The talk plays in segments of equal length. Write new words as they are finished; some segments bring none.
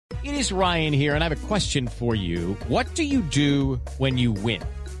It is Ryan here, and I have a question for you. What do you do when you win?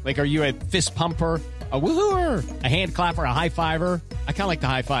 Like, are you a fist pumper, a woohooer, a hand clapper, a high fiver? I kind of like the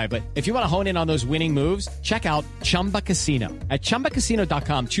high five, but if you want to hone in on those winning moves, check out Chumba Casino. At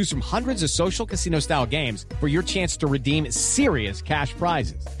ChumbaCasino.com, choose from hundreds of social casino-style games for your chance to redeem serious cash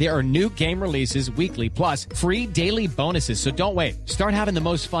prizes. There are new game releases weekly, plus free daily bonuses. So don't wait. Start having the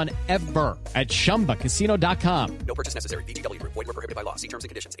most fun ever at ChumbaCasino.com. No purchase necessary. VGW Group. Void where prohibited by law. See terms and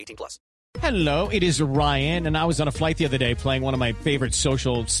conditions. 18+. Hello, it is Ryan, and I was on a flight the other day playing one of my favorite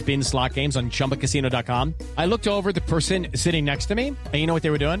social spin slot games on ChumbaCasino.com. I looked over at the person sitting next to me, and you know what they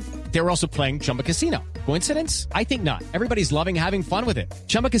were doing? They were also playing Chumba Casino. Coincidence? I think not. Everybody's loving having fun with it.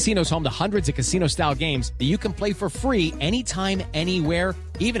 Chumba Casino is home to hundreds of casino-style games that you can play for free anytime, anywhere,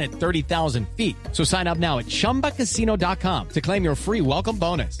 even at 30,000 feet. So sign up now at ChumbaCasino.com to claim your free welcome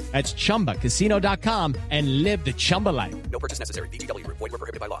bonus. That's ChumbaCasino.com and live the Chumba life. No purchase necessary. VGW Group. Void where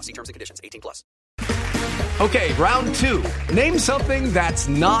prohibited by law. See terms and conditions. 18+. Okay, round two. Name something that's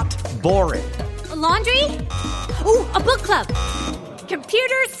not boring. A laundry? Ooh, a book club.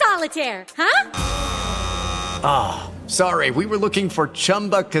 Computer solitaire, huh? Ah, sorry, we were looking for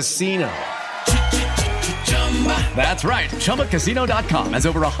Chumba Casino. That's right, ChumbaCasino.com has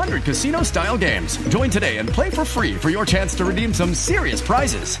over 100 casino-style games. Join today and play for free for your chance to redeem some serious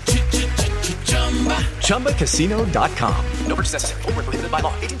prizes. ChumbaCasino.com. No purchase necessary. Void where prohibited by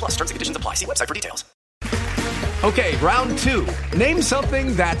law. 18+. Terms and conditions apply. See website for details. Okay, round two. Name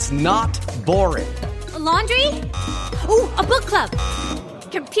something that's not boring. A laundry? Ooh, a book club.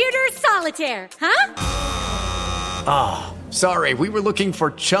 Computer solitaire, huh? Ah, sorry, we were looking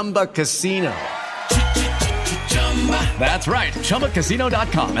for Chumba Casino. That's right,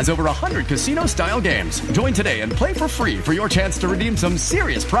 ChumbaCasino.com has over 100 casino-style games. Join today and play for free for your chance to redeem some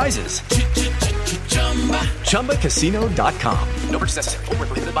serious prizes. ChumbaCasino.com. No purchase necessary. Void where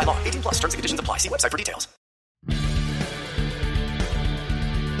prohibited by law. 18+. Terms and conditions apply. See website for details.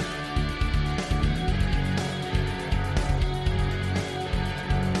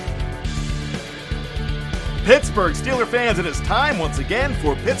 Pittsburgh Steelers fans, it is time once again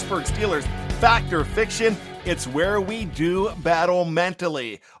for Pittsburgh Steelers Fact or Fiction. It's where we do battle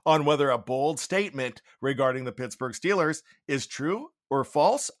mentally on whether a bold statement regarding the Pittsburgh Steelers is true or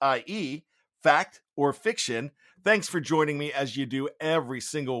false, i.e., fact or fiction. Thanks for joining me as you do every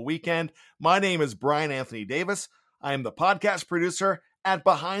single weekend. My name is Brian Anthony Davis. I am the podcast producer at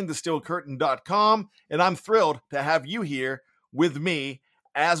BehindTheSteelCurtain.com, and I'm thrilled to have you here with me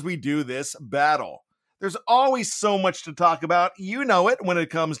as we do this battle. There's always so much to talk about. You know it when it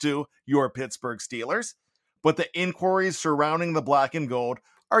comes to your Pittsburgh Steelers. But the inquiries surrounding the black and gold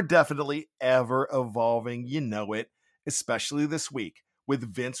are definitely ever evolving. You know it, especially this week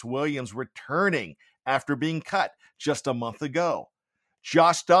with Vince Williams returning after being cut just a month ago.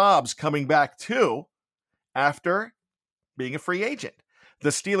 Josh Dobbs coming back too after being a free agent. The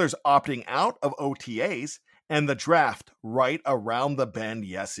Steelers opting out of OTAs and the draft right around the bend.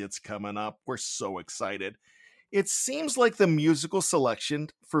 Yes, it's coming up. We're so excited. It seems like the musical selection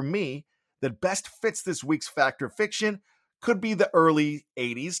for me that best fits this week's Fact or Fiction could be the early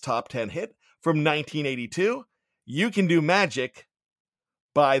 80s top 10 hit from 1982, You Can Do Magic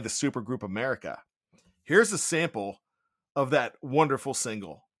by the Supergroup America. Here's a sample of that wonderful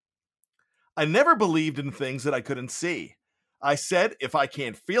single. I never believed in things that I couldn't see. I said, if I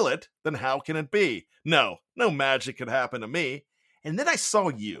can't feel it, then how can it be? No magic could happen to me. And then I saw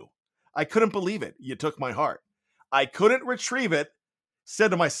you. I couldn't believe it. You took my heart. I couldn't retrieve it.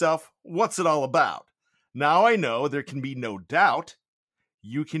 Said to myself, what's it all about? Now I know there can be no doubt.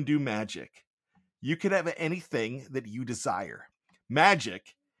 You can do magic. You can have anything that you desire.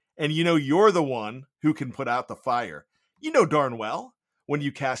 Magic. And you know you're the one who can put out the fire. You know darn well, when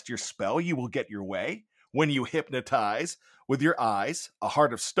you cast your spell, you will get your way. When you hypnotize with your eyes, a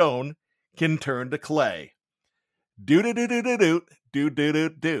heart of stone can turn to clay. Do-do-do-do-do-do,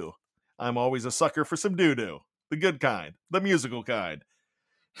 I'm always a sucker for some doo-doo. The good kind, the musical kind.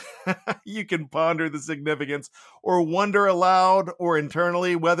 You can ponder the significance or wonder aloud or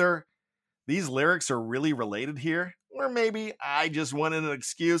internally whether these lyrics are really related here, or maybe I just wanted an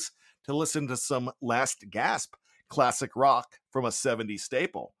excuse to listen to some Last Gasp classic rock from a 70s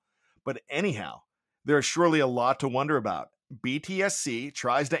staple. But anyhow, there is surely a lot to wonder about. BTSC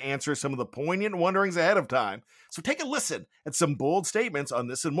tries to answer some of the poignant wonderings ahead of time, so take a listen at some bold statements on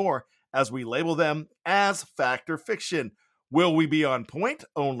this and more as we label them as fact or fiction. Will we be on point?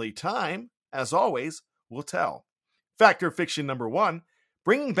 Only time, as always, will tell. Fact or fiction number 1,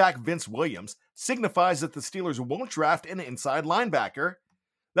 bringing back Vince Williams signifies that the Steelers won't draft an inside linebacker.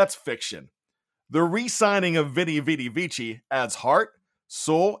 That's fiction. The re-signing of Vinny Vidi Vici adds heart,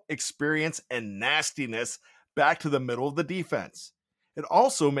 soul, experience, and nastiness back to the middle of the defense. It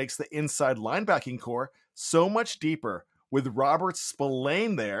also makes the inside linebacking core so much deeper with Robert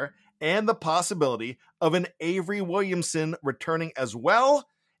Spillane there and the possibility of an Avery Williamson returning as well.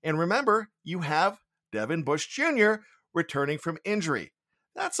 And remember, you have Devin Bush Jr. returning from injury.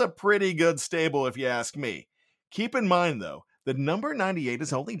 That's a pretty good stable if you ask me. Keep in mind, though, that number 98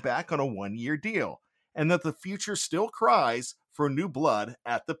 is only back on a one-year deal, and that the future still cries for new blood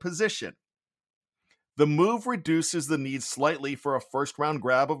at the position. The move reduces the need slightly for a first-round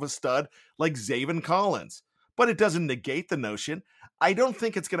grab of a stud like Zaven Collins, but it doesn't negate the notion. I don't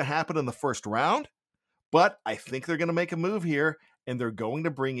think it's going to happen in the first round, but I think they're going to make a move here, and they're going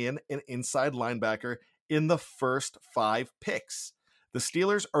to bring in an inside linebacker in the first 5 picks. The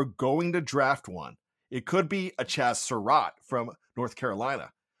Steelers are going to draft one. It could be a Chaz Surratt from North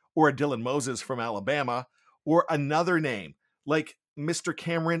Carolina, or a Dylan Moses from Alabama, or another name like Mr.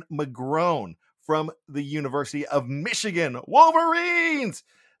 Cameron McGrone from the University of Michigan Wolverines.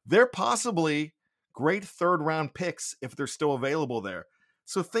 They're possibly great third-round picks if they're still available there.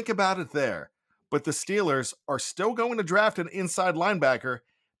 So think about it there. But the Steelers are still going to draft an inside linebacker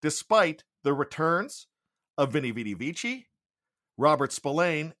despite the returns of Vinny Vidi Vici, Robert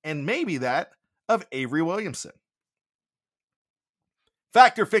Spillane, and maybe that of Avery Williamson.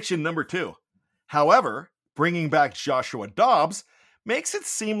 Fact or fiction number 2. However, bringing back Joshua Dobbs makes it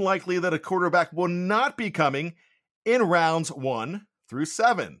seem likely that a quarterback will not be coming in rounds 1 through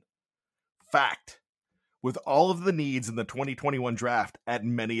 7. Fact. With all of the needs in the 2021 draft at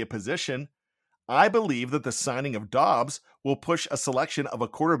many a position, I believe that the signing of Dobbs will push a selection of a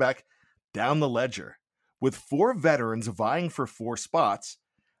quarterback down the ledger. With 4 veterans vying for 4 spots,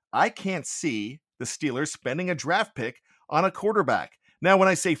 I can't see the Steelers spending a draft pick on a quarterback. Now, when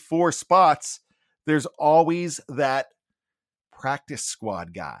I say 4 spots, there's always that practice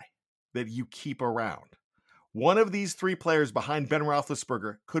squad guy that you keep around. One of these 3 players behind Ben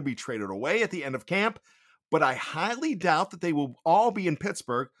Roethlisberger could be traded away at the end of camp, but I highly doubt that they will all be in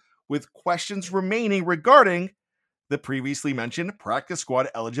Pittsburgh with questions remaining regarding the previously mentioned practice squad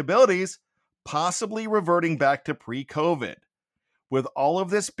eligibilities, possibly reverting back to pre-COVID. With all of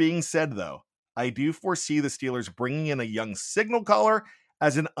this being said, though, I do foresee the Steelers bringing in a young signal caller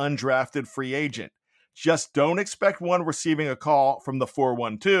as an undrafted free agent. Just don't expect one receiving a call from the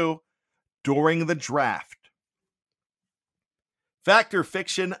 412 during the draft. Fact or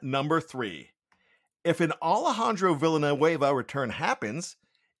fiction number 3. If an Alejandro Villanueva return happens,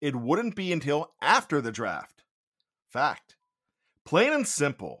 it wouldn't be until after the draft. Fact. Plain and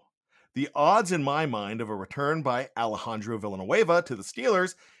simple. The odds in my mind of a return by Alejandro Villanueva to the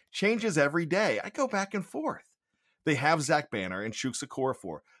Steelers changes every day. I go back and forth. They have Zach Banner and Chuks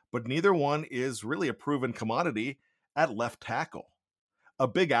Okorafor, but neither one is really a proven commodity at left tackle. A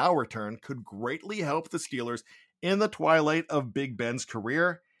Big Al return could greatly help the Steelers in the twilight of Big Ben's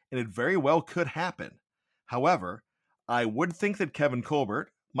career, and it very well could happen. However, I would think that Kevin Colbert,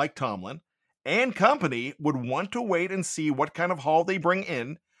 Mike Tomlin, and company would want to wait and see what kind of haul they bring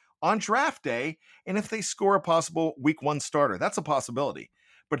in on draft day, and if they score a possible week 1 starter. That's a possibility.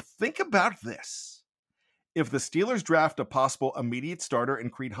 But think about this. If the Steelers draft a possible immediate starter in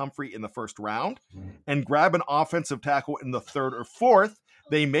Creed Humphrey in the first round and grab an offensive tackle in the 3rd or 4th,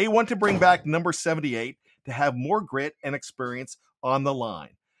 they may want to bring back number 78 to have more grit and experience on the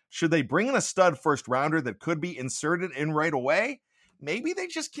line. Should they bring in a stud first rounder that could be inserted in right away? Maybe they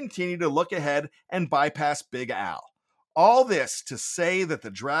just continue to look ahead and bypass Big Al. All this to say that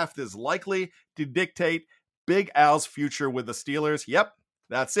the draft is likely to dictate Big Al's future with the Steelers. Yep,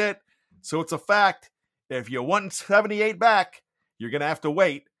 that's it. So it's a fact. If you want 78 back, you're going to have to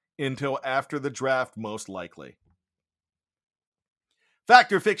wait until after the draft, most likely.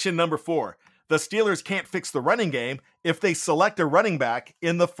 Fact or fiction number 4. The Steelers can't fix the running game if they select a running back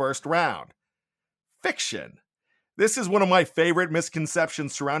in the first round. Fiction. This is one of my favorite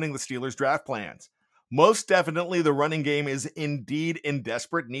misconceptions surrounding the Steelers' draft plans. Most definitely, the running game is indeed in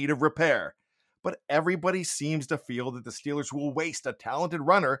desperate need of repair. But everybody seems to feel that the Steelers will waste a talented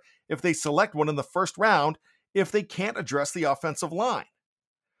runner if they select one in the first round if they can't address the offensive line.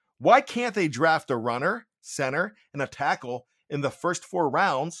 Why can't they draft a runner, center, and a tackle in the first 4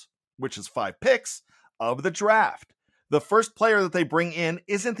 rounds, which is 5 picks, of the draft? The first player that they bring in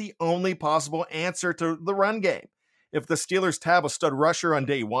isn't the only possible answer to the run game. If the Steelers tab a stud rusher on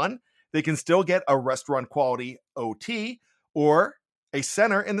day 1, they can still get a restaurant quality OT or a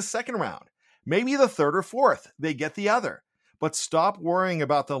center in the second round. Maybe the 3rd or 4th, they get the other. But stop worrying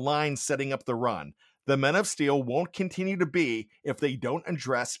about the line setting up the run. The Men of Steel won't continue to be if they don't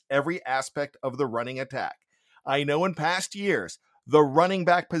address every aspect of the running attack. I know in past years, the running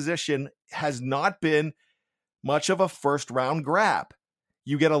back position has not been much of a first round grab.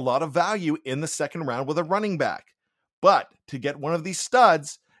 You get a lot of value in the second round with a running back. But to get one of these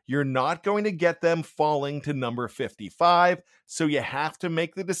studs, you're not going to get them falling to number 55. So you have to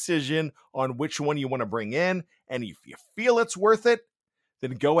make the decision on which one you want to bring in. And if you feel it's worth it,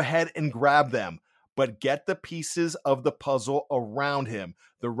 then go ahead and grab them. But get the pieces of the puzzle around him.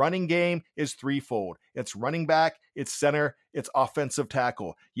 The running game is threefold. It's running back, it's center, it's offensive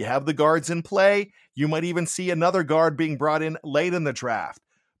tackle. You have the guards in play. You might even see another guard being brought in late in the draft.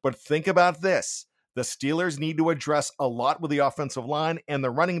 But think about this. The Steelers need to address a lot with the offensive line and the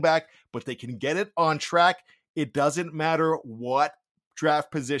running back, but they can get it on track. It doesn't matter what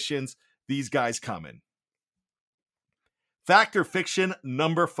draft positions these guys come in. Fact or fiction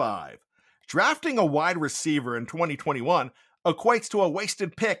number 5. Drafting a wide receiver in 2021 equates to a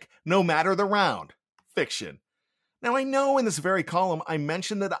wasted pick no matter the round. Fiction. Now, I know in this very column I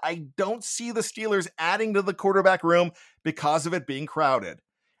mentioned that I don't see the Steelers adding to the quarterback room because of it being crowded.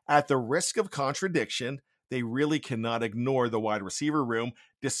 At the risk of contradiction, they really cannot ignore the wide receiver room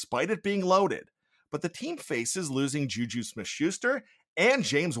despite it being loaded. But the team faces losing Juju Smith-Schuster and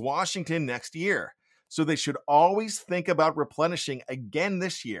James Washington next year, so they should always think about replenishing again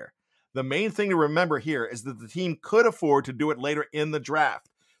this year. The main thing to remember here is that the team could afford to do it later in the draft.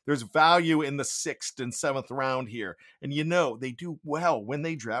 There's value in the 6th and 7th round here, and you know they do well when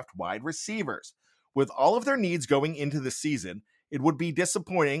they draft wide receivers. With all of their needs going into the season, it would be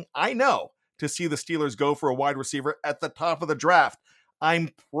disappointing, I know, to see the Steelers go for a wide receiver at the top of the draft. I'm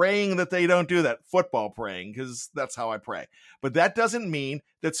praying that they don't do that. Football praying, because that's how I pray. But that doesn't mean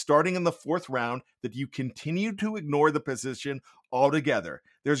that starting in the 4th round that you continue to ignore the position altogether.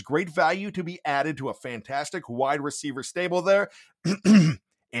 There's great value to be added to a fantastic wide receiver stable there.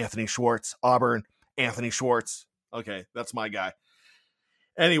 Anthony Schwartz, Auburn, Anthony Schwartz. Okay, that's my guy.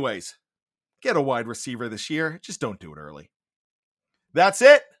 Anyways, get a wide receiver this year. Just don't do it early. That's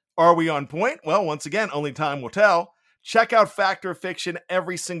it. Are we on point? Well, once again, only time will tell. Check out Fact or Fiction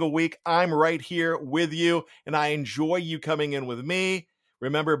every single week. I'm right here with you, and I enjoy you coming in with me.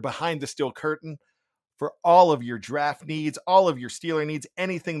 Remember, behind the steel curtain, for all of your draft needs, all of your Steeler needs,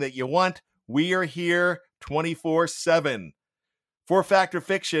 anything that you want, we are here 24/7. For Fact or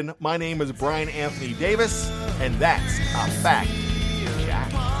Fiction, my name is Brian Anthony Davis, and that's a fact.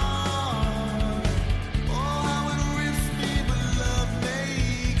 Jack.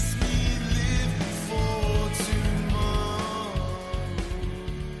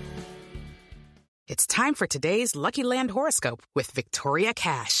 It's time for today's Lucky Land horoscope with Victoria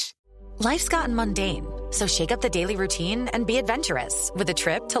Cash. Life's gotten mundane, so shake up the daily routine and be adventurous with a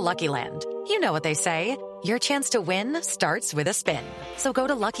trip to Lucky Land. You know what they say, your chance to win starts with a spin. So go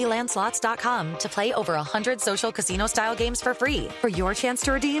to LuckyLandSlots.com to play over 100 social casino-style games for free for your chance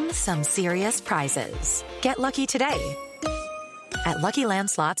to redeem some serious prizes. Get lucky today at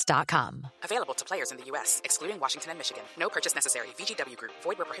LuckyLandSlots.com. Available to players in the U.S., excluding Washington and Michigan. No purchase necessary. VGW Group.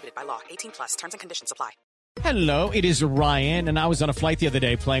 Void where prohibited by law. 18+. Terms and conditions apply. Hello, it is Ryan, and I was on a flight the other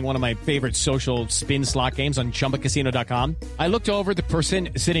day playing one of my favorite social spin slot games on ChumbaCasino.com. I looked over at the person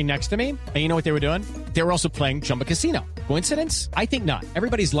sitting next to me, and you know what they were doing? They were also playing Chumba Casino. Coincidence? I think not.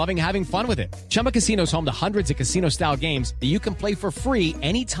 Everybody's loving having fun with it. Chumba Casino is home to hundreds of casino-style games that you can play for free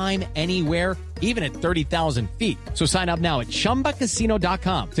anytime, anywhere, even at 30,000 feet. So sign up now at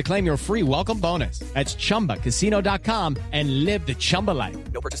ChumbaCasino.com to claim your free welcome bonus. That's ChumbaCasino.com and live the Chumba life.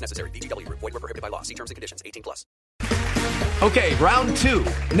 No purchase necessary. VGW Group. Void where prohibited by law. See terms and conditions. 18+. Okay, round 2.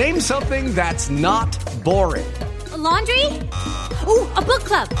 Name something that's not boring. A laundry? Ooh, a book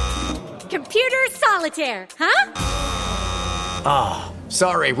club. Computer solitaire, huh?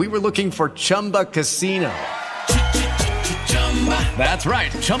 Sorry, we were looking for Chumba Casino. That's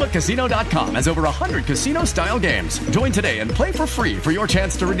right. ChumbaCasino.com has over 100 casino-style games. Join today and play for free for your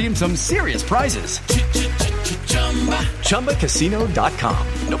chance to redeem some serious prizes. ChumbaCasino.com.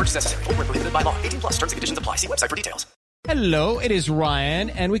 No purchase necessary. Void where prohibited by law. 18+. Terms and conditions apply. See website for details. Hello, it is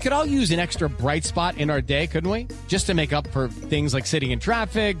Ryan, and we could all use an extra bright spot in our day, couldn't we? Just to make up for things like sitting in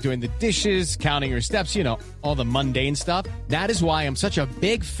traffic, doing the dishes, counting your steps, you know, all the mundane stuff. That is why I'm such a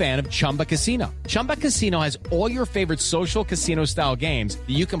big fan of Chumba Casino. Chumba Casino has all your favorite social casino-style games that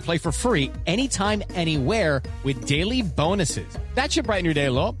you can play for free anytime, anywhere with daily bonuses. That should brighten your day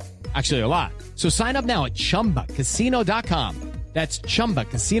a little. Actually, a lot. So sign up now at ChumbaCasino.com. That's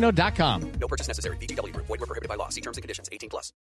ChumbaCasino.com. No purchase necessary. VGW Group. Void where prohibited by law. See terms and conditions. 18+.